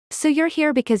So you're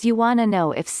here because you wanna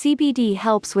know if CBD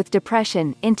helps with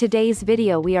depression. In today's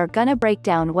video we are gonna break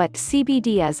down what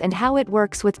CBD is and how it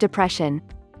works with depression.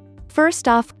 First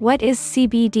off, what is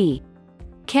CBD?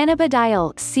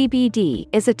 Cannabidiol, CBD,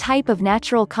 is a type of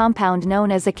natural compound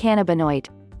known as a cannabinoid.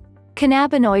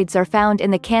 Cannabinoids are found in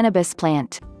the cannabis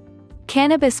plant.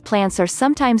 Cannabis plants are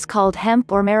sometimes called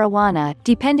hemp or marijuana,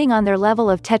 depending on their level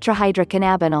of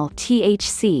tetrahydrocannabinol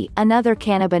 (THC), another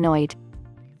cannabinoid.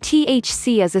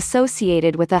 THC is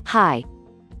associated with a high.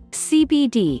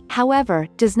 CBD, however,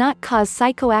 does not cause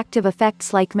psychoactive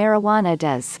effects like marijuana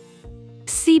does.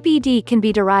 CBD can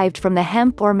be derived from the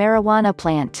hemp or marijuana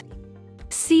plant.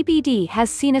 CBD has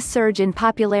seen a surge in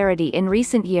popularity in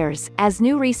recent years, as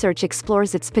new research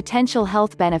explores its potential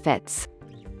health benefits.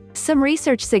 Some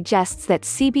research suggests that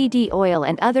CBD oil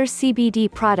and other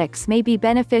CBD products may be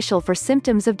beneficial for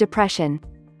symptoms of depression.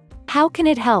 How can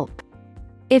it help?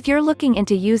 If you're looking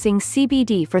into using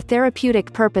CBD for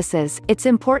therapeutic purposes, it's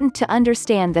important to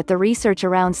understand that the research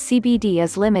around CBD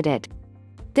is limited.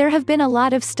 There have been a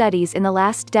lot of studies in the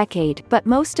last decade, but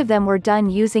most of them were done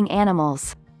using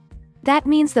animals. That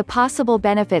means the possible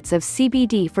benefits of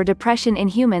CBD for depression in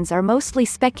humans are mostly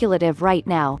speculative right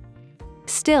now.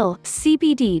 Still,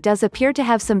 CBD does appear to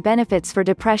have some benefits for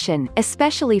depression,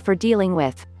 especially for dealing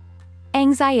with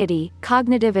anxiety,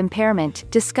 cognitive impairment,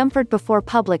 discomfort before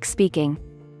public speaking.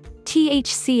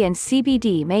 THC and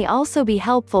CBD may also be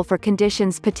helpful for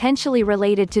conditions potentially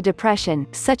related to depression,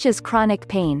 such as chronic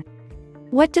pain.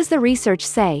 What does the research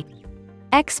say?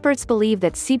 Experts believe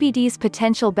that CBD's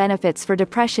potential benefits for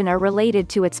depression are related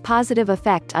to its positive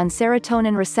effect on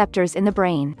serotonin receptors in the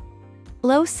brain.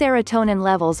 Low serotonin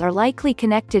levels are likely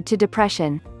connected to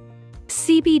depression.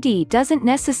 CBD doesn't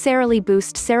necessarily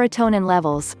boost serotonin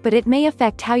levels, but it may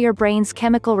affect how your brain's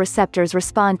chemical receptors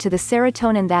respond to the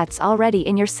serotonin that's already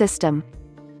in your system.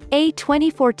 A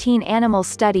 2014 animal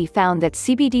study found that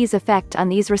CBD's effect on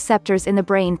these receptors in the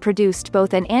brain produced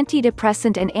both an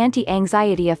antidepressant and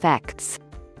anti-anxiety effects.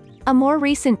 A more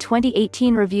recent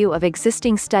 2018 review of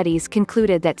existing studies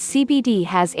concluded that CBD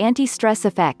has anti-stress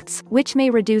effects, which may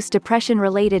reduce depression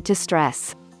related to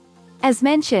stress. As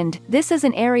mentioned, this is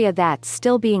an area that's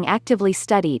still being actively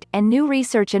studied, and new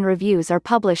research and reviews are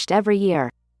published every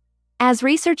year. As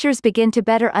researchers begin to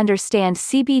better understand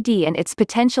CBD and its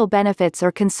potential benefits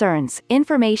or concerns,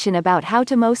 information about how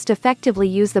to most effectively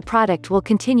use the product will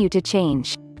continue to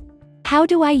change. How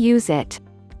do I use it?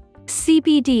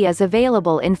 CBD is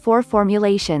available in 4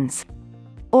 formulations.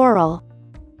 Oral.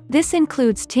 This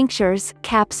includes tinctures,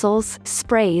 capsules,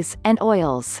 sprays, and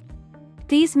oils.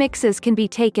 These mixes can be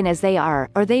taken as they are,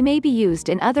 or they may be used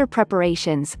in other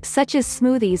preparations, such as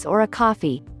smoothies or a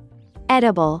coffee.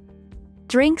 Edible.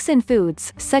 Drinks and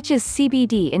foods, such as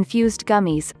CBD-infused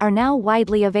gummies, are now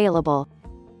widely available.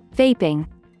 Vaping.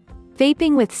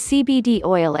 Vaping with CBD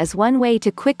oil is one way to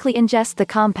quickly ingest the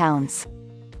compounds.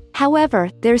 However,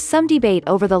 there's some debate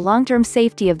over the long-term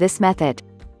safety of this method.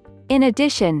 In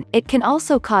addition, it can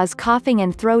also cause coughing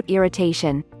and throat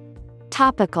irritation.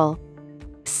 Topical.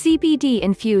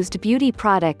 CBD-infused beauty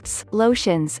products,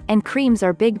 lotions, and creams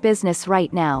are big business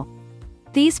right now.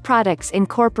 These products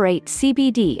incorporate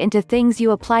CBD into things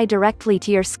you apply directly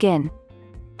to your skin.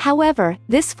 However,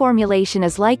 this formulation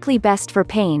is likely best for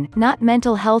pain, not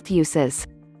mental health uses.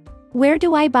 Where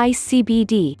do I buy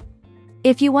CBD?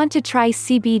 If you want to try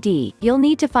CBD, you'll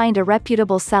need to find a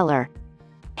reputable seller.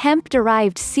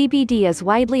 Hemp-derived CBD is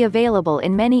widely available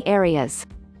in many areas.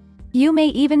 You may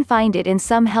even find it in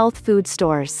some health food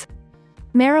stores.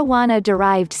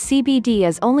 Marijuana-derived CBD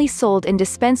is only sold in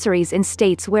dispensaries in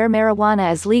states where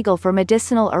marijuana is legal for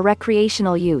medicinal or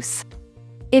recreational use.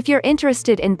 If you're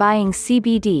interested in buying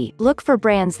CBD, look for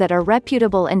brands that are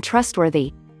reputable and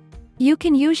trustworthy. You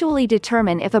can usually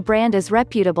determine if a brand is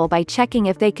reputable by checking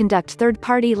if they conduct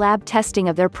third-party lab testing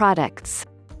of their products.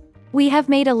 We have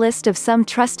made a list of some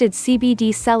trusted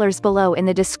CBD sellers below in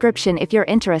the description if you're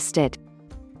interested.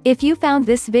 If you found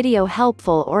this video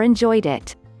helpful or enjoyed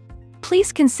it,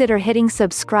 please consider hitting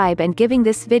subscribe and giving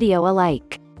this video a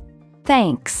like.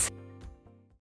 Thanks.